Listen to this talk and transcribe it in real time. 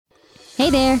Hey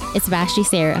there, it's Vashti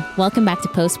Sarah. Welcome back to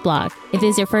Post Blog. If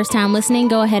this is your first time listening,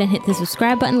 go ahead and hit the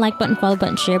subscribe button, like button, follow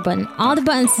button, share button, all the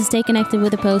buttons to stay connected with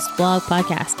the Post Blog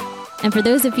podcast. And for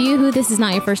those of you who this is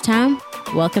not your first time,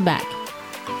 welcome back.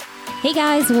 Hey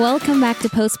guys, welcome back to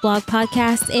Post Blog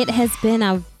podcast. It has been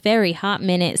a very hot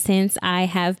minute since I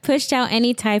have pushed out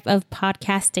any type of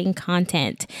podcasting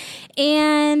content.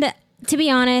 And to be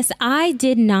honest, I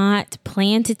did not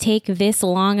plan to take this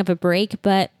long of a break,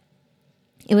 but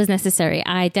it was necessary.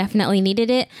 I definitely needed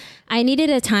it. I needed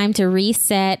a time to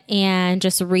reset and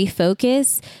just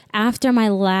refocus after my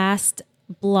last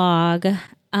blog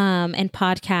and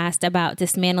podcast about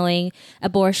dismantling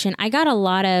abortion. I got a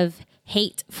lot of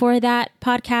hate for that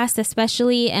podcast,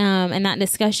 especially in that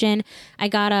discussion. I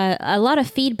got a lot of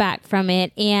feedback from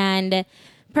it. And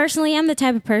personally, I'm the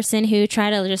type of person who try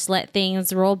to just let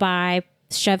things roll by,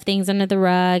 shove things under the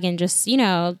rug, and just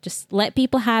let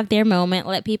people have their moment,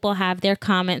 let people have their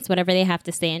comments, whatever they have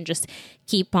to say, and just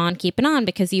keep on keeping on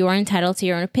because you are entitled to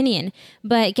your own opinion.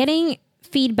 But getting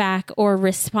feedback or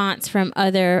response from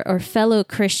other or fellow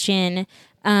Christian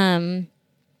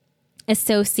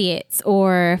associates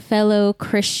or fellow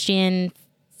Christian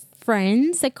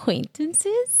friends,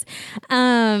 acquaintances,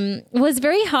 was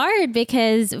very hard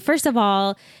because, first of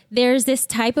all, there's this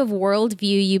type of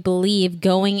worldview you believe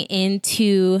going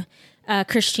into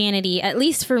Christianity. At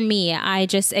least for me, I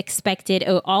just expected,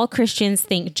 all Christians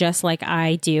think just like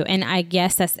I do. And I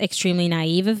guess that's extremely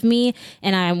naive of me,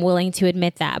 and I'm willing to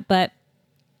admit that. But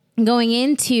going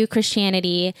into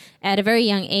Christianity at a very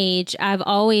young age, I've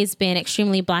always been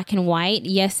extremely black and white.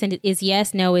 Yes is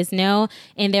yes, no is no,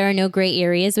 and there are no gray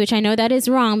areas, which I know that is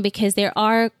wrong because there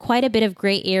are quite a bit of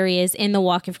gray areas in the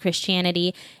walk of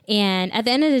Christianity. And at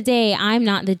the end of the day, I'm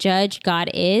not the judge, God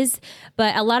is.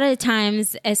 But a lot of the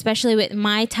times, especially with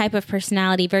my type of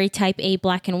personality, very type A,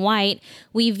 black and white,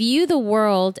 we view the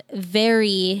world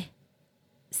very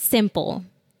simple.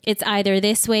 It's either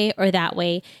this way or that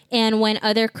way. And when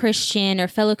other Christian or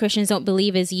fellow Christians don't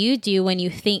believe as you do when you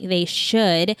think they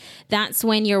should, that's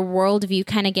when your worldview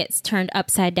kind of gets turned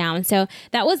upside down. So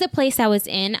that was the place I was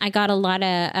in. I got a lot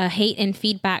of hate and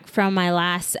feedback from my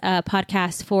last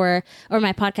podcast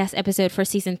my podcast episode for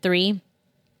season 3.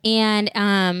 And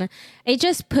it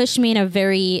just pushed me in a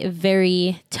very,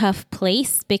 very tough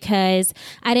place because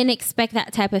I didn't expect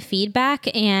that type of feedback.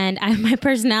 And my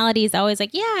personality is always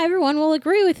like, yeah, everyone will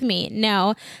agree with me.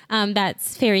 No,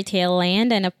 that's fairy tale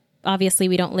land. And obviously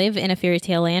we don't live in a fairy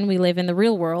tale land. We live in the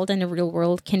real world, and the real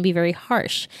world can be very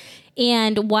harsh.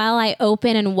 And while I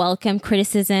open and welcome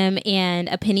criticism and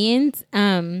opinions,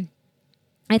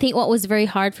 I think what was very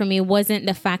hard for me wasn't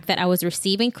the fact that I was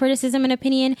receiving criticism and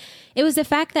opinion. It was the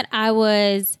fact that I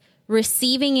was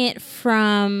receiving it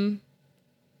from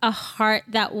a heart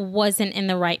that wasn't in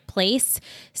the right place.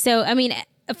 So, I mean,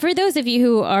 for those of you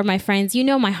who are my friends, you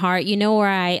know my heart, you know where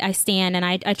I stand, and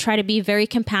I try to be very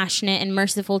compassionate and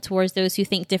merciful towards those who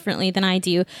think differently than I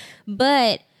do.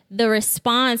 But the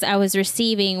response I was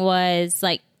receiving was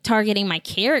like targeting my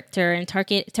character and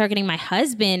targeting my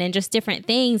husband and just different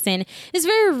things. And it's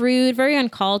very rude, very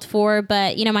uncalled for.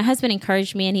 But, my husband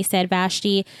encouraged me and he said,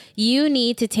 Vashti, you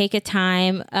need to take a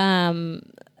time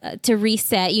to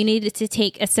reset. You need to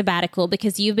take a sabbatical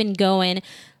because you've been going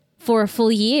for a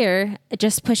full year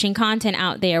just pushing content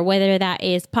out there, whether that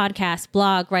is podcast,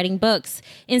 blog, writing books,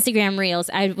 Instagram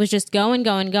reels. I was just going.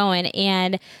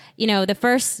 And, the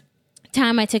first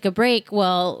time I took a break,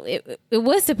 well, it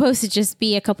was supposed to just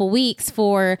be a couple weeks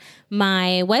for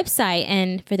my website.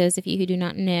 And for those of you who do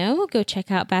not know, go check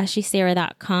out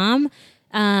VashtiSarah.com.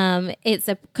 It's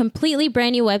a completely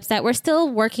brand new website. We're still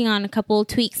working on a couple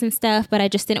tweaks and stuff, but I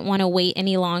just didn't want to wait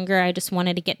any longer. I just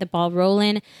wanted to get the ball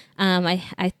rolling.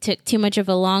 I took too much of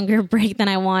a longer break than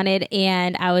I wanted,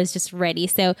 and I was just ready.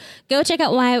 So go check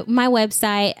out my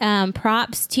website.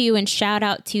 Props to and shout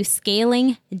out to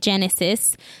Scaling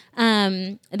Genesis.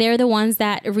 They're the ones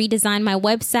that redesigned my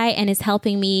website and is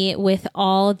helping me with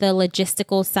all the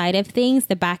logistical side of things,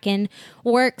 the back end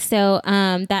work. So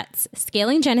that's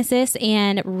Scaling Genesis,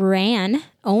 and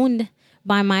owned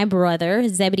by my brother,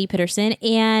 Zebedee Peterson,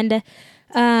 and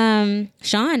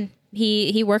Sean.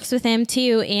 He works with him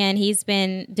too, and he's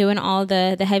been doing all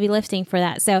the heavy lifting for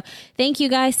that. So thank you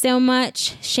guys so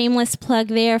much. Shameless plug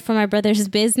there for my brother's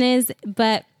business.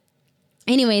 But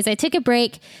anyways, I took a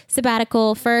break,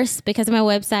 sabbatical, first because of my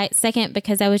website, second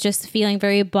because I was just feeling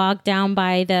very bogged down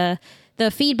by the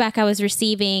feedback I was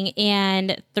receiving,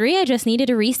 and 3, I just needed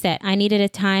a reset. I needed a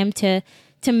time to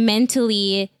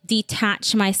mentally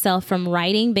detach myself from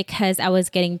writing because I was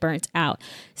getting burnt out.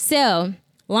 So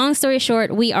long story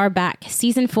short, we are back.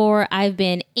 Season 4, I've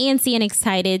been antsy and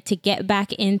excited to get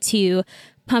back into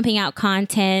pumping out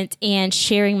content and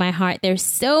sharing my heart. There's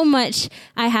so much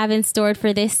I have in store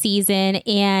for this season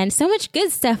and so much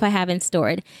good stuff I have in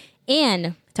store.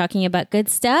 And talking about good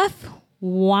stuff,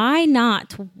 why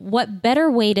not? What better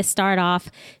way to start off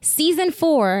season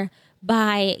 4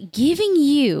 by giving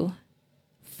you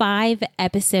 5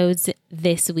 episodes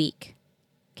this week?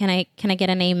 Can I get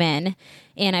an amen?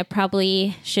 And I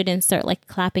probably should insert like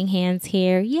clapping hands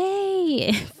here.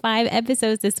 Yay! 5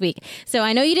 episodes this week. So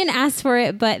I know you didn't ask for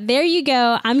it, but there you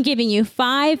go. I'm giving you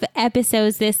 5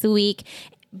 episodes this week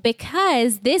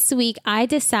because this week I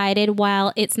decided,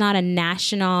 while it's not a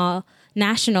national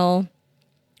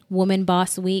woman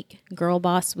boss week, girl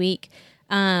boss week,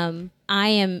 I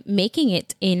am making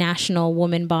it a national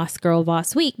woman boss, girl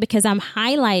boss week because I'm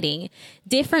highlighting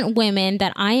different women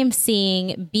that I am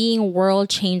seeing being world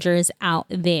changers out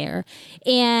there.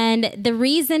 And the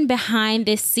reason behind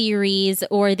this series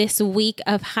or this week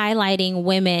of highlighting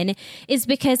women is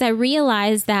because I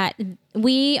realize that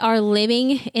we are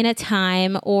living in a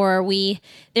time, or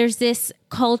there's this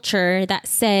culture that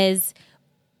says,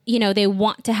 you know, they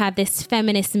want to have this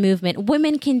feminist movement.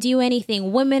 Women can do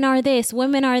anything. Women are this,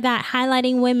 women are that,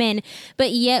 highlighting women.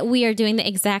 But yet we are doing the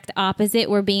exact opposite.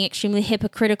 We're being extremely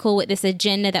hypocritical with this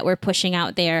agenda that we're pushing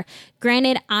out there.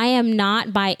 Granted, I am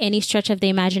not by any stretch of the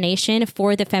imagination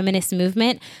for the feminist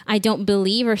movement. I don't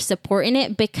believe or support in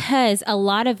it because a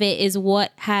lot of it is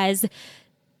what has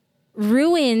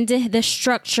ruined the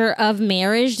structure of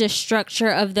marriage, the structure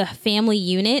of the family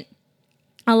unit.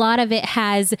 A lot of it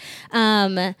has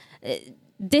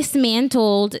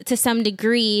dismantled to some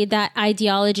degree that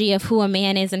ideology of who a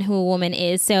man is and who a woman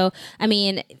is. So, I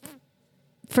mean,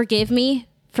 forgive me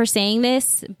for saying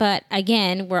this, but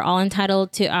again, we're all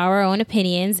entitled to our own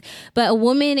opinions. But a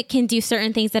woman can do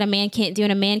certain things that a man can't do,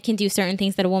 and a man can do certain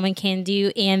things that a woman can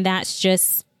do, and that's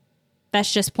just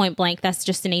point blank. That's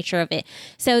just the nature of it.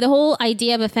 So the whole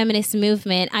idea of a feminist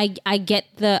movement, I get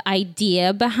the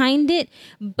idea behind it,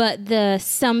 but the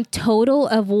sum total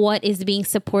of what is being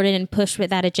supported and pushed with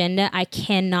that agenda, I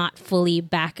cannot fully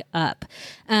back up.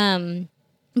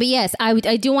 But yes,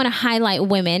 I do want to highlight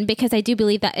women because I do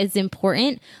believe that is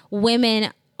important.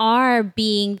 Women are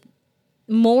being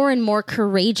more and more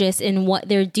courageous in what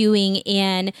they're doing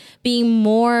and being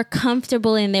more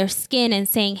comfortable in their skin and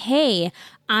saying, hey,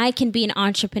 I can be an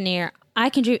entrepreneur. I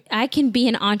can be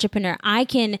an entrepreneur. I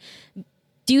can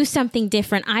do something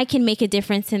different. I can make a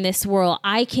difference in this world.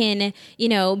 I can,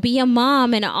 be a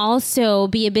mom and also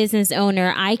be a business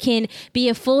owner. I can be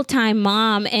a full-time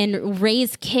mom and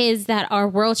raise kids that are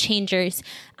world changers.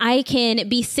 I can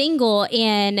be single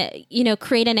and,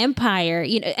 create an empire,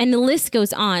 and the list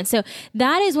goes on. So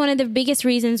that is one of the biggest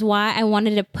reasons why I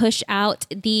wanted to push out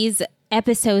these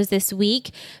episodes this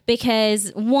week,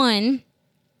 because one,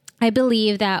 I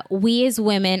believe that we as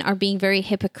women are being very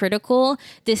hypocritical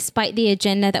despite the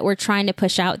agenda that we're trying to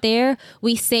push out there.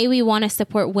 We say we want to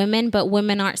support women, but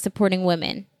women aren't supporting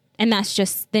women. And that's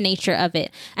just the nature of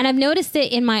it. And I've noticed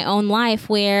it in my own life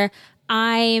where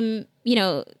I'm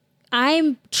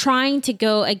trying to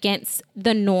go against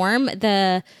the norm,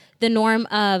 the norm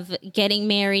of getting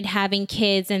married, having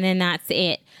kids, and then that's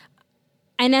it.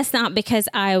 And that's not because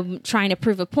I'm trying to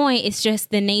prove a point. It's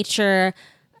just the nature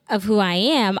of who I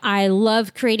am. I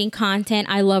love creating content.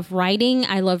 I love writing.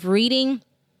 I love reading.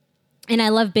 And I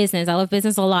love business. I love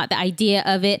business a lot. The idea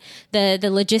of it, the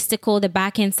logistical, the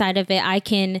back end side of it.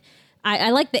 I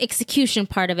like the execution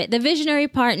part of it. The visionary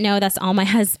part, no, that's all my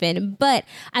husband. But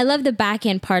I love the back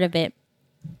end part of it.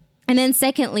 And then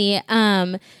secondly,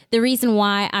 the reason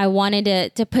why I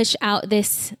wanted to push out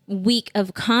this week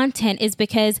of content is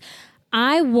because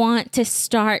I want to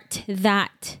start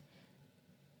that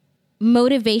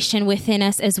motivation within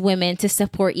us as women to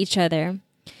support each other.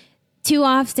 Too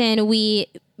often we,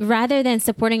 rather than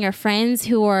supporting our friends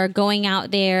who are going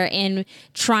out there and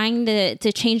trying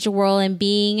to change the world and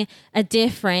being a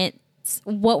difference,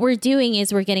 what we're doing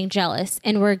is we're getting jealous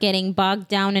and we're getting bogged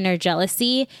down in our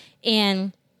jealousy.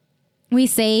 And we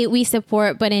say we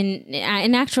support, but in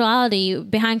actuality,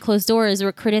 behind closed doors,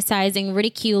 we're criticizing,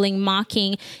 ridiculing,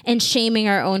 mocking, and shaming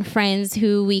our own friends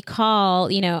who we call,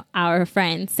 our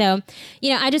friends. So,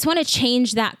 I just want to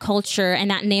change that culture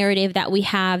and that narrative that we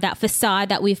have, that facade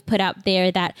that we've put out there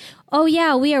that, oh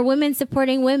yeah, we are women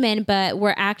supporting women, but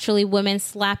we're actually women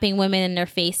slapping women in their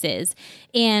faces.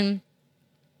 And,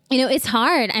 it's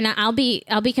hard. And I'll be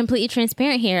completely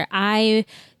transparent here. I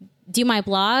do my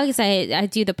blogs. I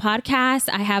do the podcast.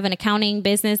 I have an accounting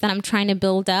business that I'm trying to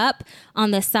build up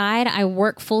on the side. I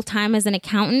work full time as an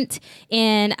accountant,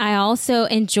 and I also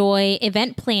enjoy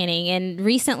event planning. And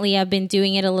recently I've been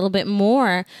doing it a little bit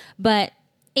more, but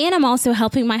And I'm also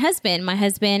helping my husband. My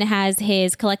husband has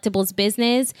his collectibles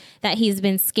business that he's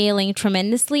been scaling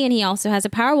tremendously. And he also has a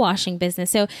power washing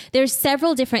business. So there's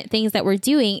several different things that we're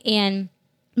doing. And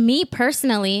me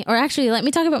personally, or actually, let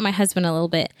me talk about my husband a little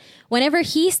bit. Whenever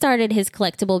he started his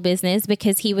collectible business,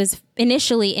 because he was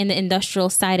initially in the industrial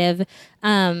side of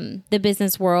the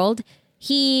business world,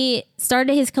 he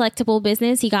started his collectible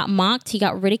business. He got mocked. He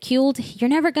got ridiculed. You're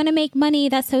never going to make money.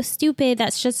 That's so stupid.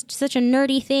 That's just such a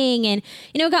nerdy thing. And,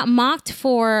 got mocked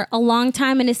for a long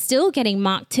time and is still getting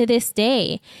mocked to this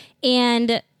day.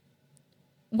 And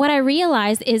what I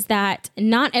realized is that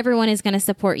not everyone is going to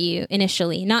support you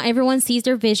initially. Not everyone sees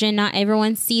your vision. Not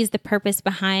everyone sees the purpose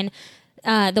behind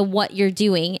what you're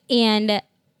doing. And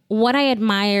what I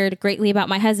admired greatly about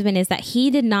my husband is that he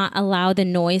did not allow the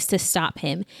noise to stop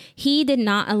him. He did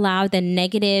not allow the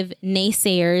negative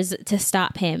naysayers to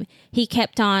stop him. He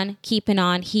kept on keeping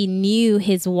on. He knew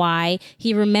his why.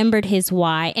 He remembered his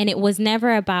why. And it was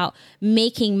never about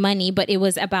making money, but it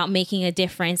was about making a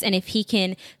difference. And if he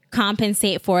can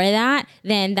compensate for that,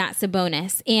 then that's a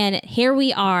bonus. And here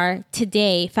we are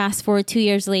today, fast forward 2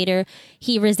 years later,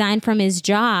 he resigned from his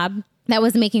job that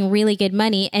was making really good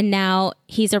money. And now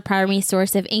he's our primary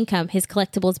source of income, his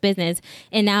collectibles business.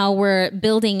 And now we're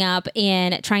building up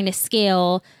and trying to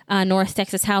scale North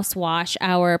Texas House Wash,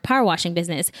 our power washing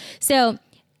business. So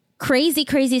crazy,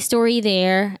 crazy story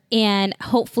there. And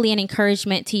hopefully an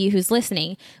encouragement to you who's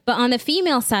listening. But on the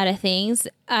female side of things,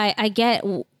 I get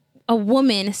a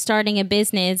woman starting a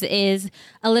business is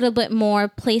a little bit more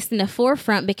placed in the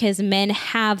forefront because men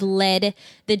have led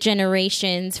the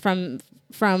generations from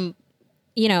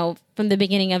the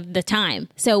beginning of the time.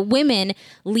 So women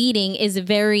leading is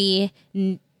very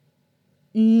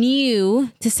new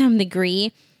to some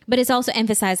degree, but it's also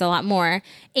emphasized a lot more.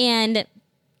 And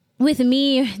with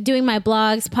me doing my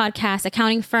blogs, podcast,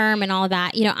 accounting firm and all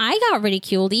that, I got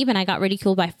ridiculed even. I got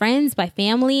ridiculed by friends, by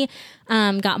family,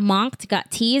 got mocked, got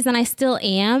teased, and I still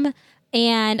am.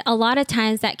 And a lot of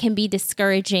times that can be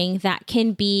discouraging, that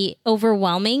can be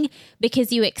overwhelming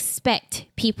because you expect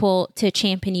people to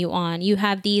champion you on. You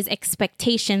have these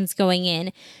expectations going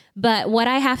in. But what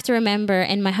I have to remember,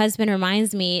 and my husband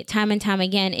reminds me time and time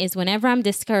again, is whenever I'm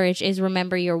discouraged is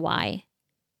remember your why.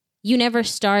 You never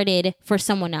started for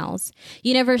someone else.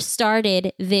 You never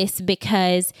started this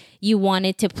because you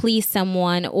wanted to please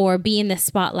someone or be in the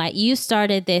spotlight. You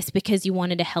started this because you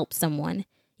wanted to help someone.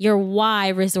 Your why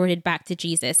resorted back to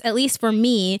Jesus. At least for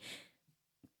me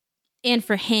and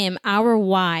for him, our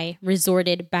why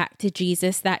resorted back to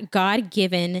Jesus, that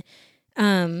God-given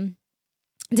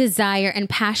desire and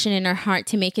passion in our heart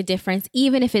to make a difference,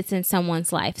 even if it's in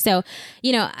someone's life. So,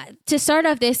 to start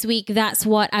off this week, that's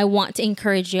what I want to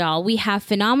encourage y'all. We have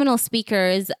phenomenal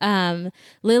speakers,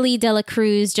 Lily Dela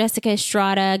Cruz, Jessica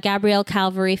Estrada, Gabrielle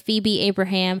Calvary, Phoebe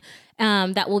Abraham,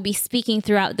 that will be speaking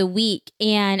throughout the week,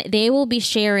 and they will be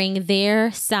sharing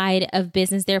their side of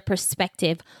business, their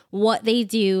perspective, what they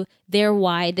do, their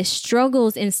why, the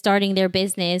struggles in starting their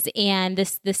business, and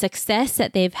the success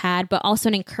that they've had, but also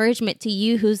an encouragement to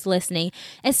you who's listening,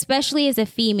 especially as a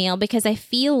female, because I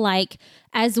feel like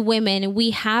as women, we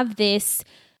have this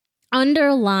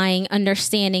underlying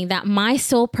understanding that my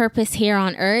sole purpose here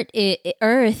on earth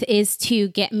is to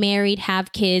get married,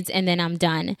 have kids, and then I'm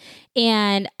done.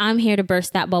 And I'm here to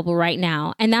burst that bubble right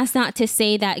now. And that's not to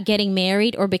say that getting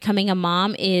married or becoming a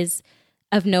mom is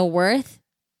of no worth.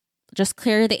 Just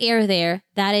clear the air there.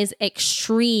 That is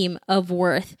extreme of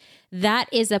worth. That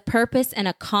is a purpose and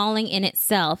a calling in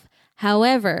itself.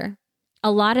 However,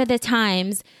 a lot of the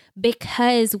times,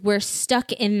 because we're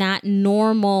stuck in that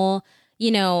normal,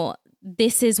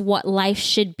 this is what life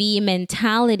should be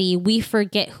mentality, we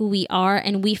forget who we are,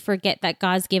 and we forget that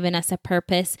God's given us a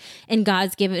purpose and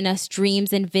God's given us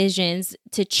dreams and visions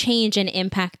to change and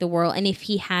impact the world. And if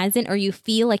he hasn't, or you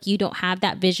feel like you don't have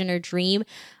that vision or dream,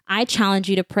 I challenge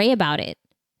you to pray about it.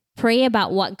 Pray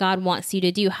about what God wants you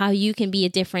to do, how you can be a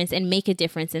difference and make a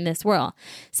difference in this world.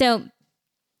 So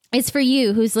it's for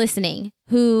you who's listening,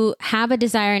 who have a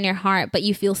desire in your heart, but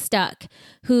you feel stuck,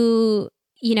 who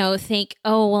think,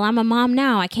 oh, well, I'm a mom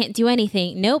now, I can't do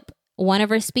anything. Nope. One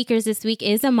of our speakers this week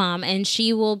is a mom, and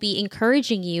she will be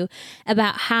encouraging you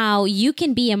about how you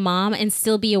can be a mom and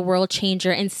still be a world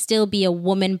changer and still be a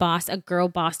woman boss, a girl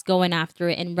boss, going after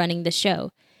it and running the show.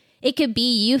 It could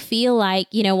be you feel like,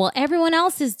 well, everyone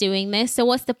else is doing this, so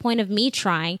what's the point of me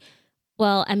trying?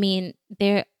 Well, I mean,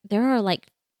 there are like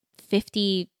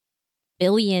 50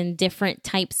 billion different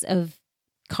types of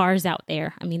cars out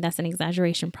there. I mean, that's an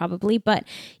exaggeration probably, but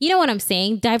you know what I'm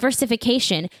saying?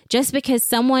 Diversification. Just because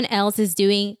someone else is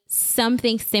doing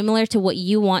something similar to what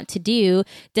you want to do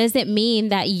doesn't mean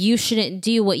that you shouldn't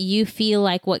do what you feel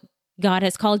like what God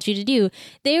has called you to do.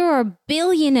 There are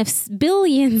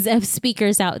billions of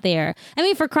speakers out there. I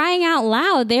mean, for crying out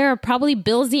loud, there are probably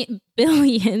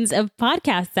billions of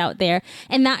podcasts out there.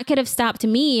 And that could have stopped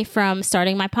me from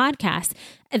starting my podcast.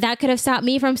 That could have stopped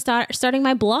me from starting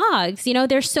my blogs. You know,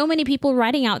 there's so many people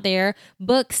writing out there,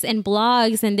 books and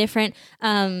blogs and different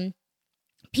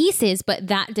pieces, but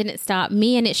that didn't stop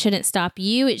me, and it shouldn't stop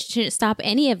you. It shouldn't stop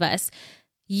any of us.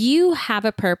 You have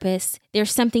a purpose.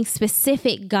 There's something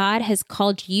specific God has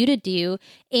called you to do.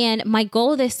 And my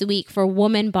goal this week for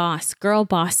Woman Boss, Girl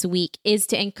Boss Week is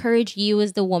to encourage you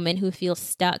as the woman who feels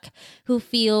stuck, who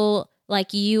feel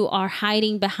like you are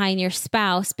hiding behind your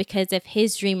spouse because of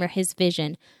his dream or his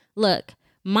vision. Look,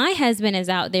 my husband is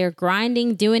out there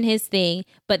grinding, doing his thing,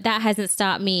 but that hasn't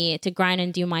stopped me to grind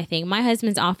and do my thing. My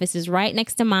husband's office is right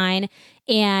next to mine.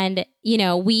 And, you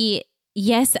know,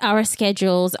 yes, our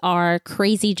schedules are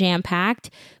crazy jam-packed,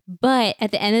 but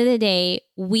at the end of the day,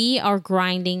 we are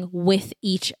grinding with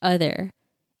each other.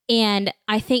 And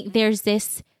I think there's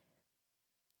this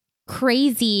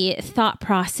crazy thought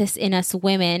process in us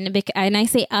women, and I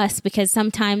say us because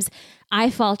sometimes I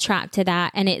fall trapped to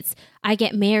that, and I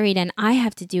get married and I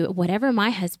have to do whatever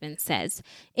my husband says.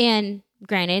 And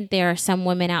granted, there are some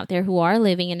women out there who are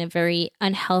living in a very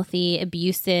unhealthy,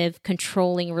 abusive,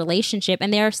 controlling relationship,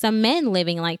 and there are some men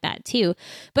living like that too.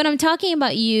 But I'm talking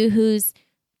about you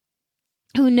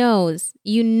who knows,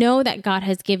 you know that God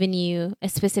has given you a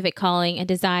specific calling, a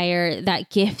desire, that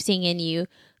gifting in you.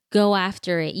 Go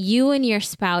after it. You and your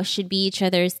spouse should be each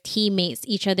other's teammates,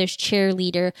 each other's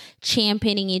cheerleader,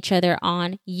 championing each other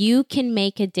on. You can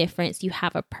make a difference. You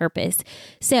have a purpose.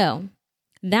 So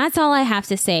that's all I have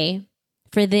to say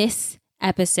for this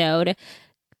episode.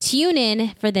 Tune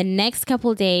in for the next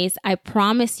couple days. I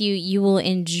promise you will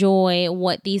enjoy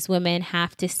what these women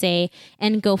have to say,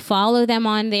 and go follow them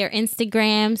on their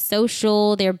Instagram,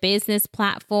 social, their business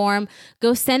platform.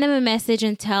 Go send them a message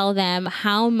and tell them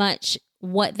how much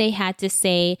what they had to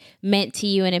say meant to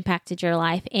you and impacted your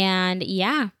life. And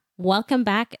yeah, welcome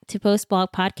back to Post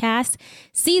Blog Podcast.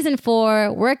 Season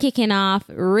 4, we're kicking off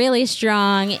really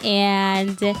strong,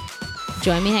 and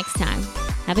join me next time.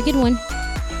 Have a good one.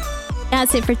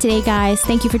 That's it for today, guys.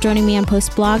 Thank you for joining me on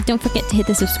Post Blog. Don't forget to hit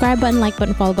the subscribe button, like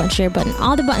button, follow button, share button,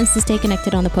 all the buttons to stay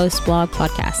connected on the Post Blog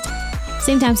Podcast.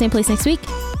 Same time, same place next week.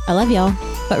 I love y'all.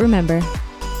 But remember,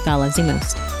 God loves you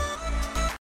most.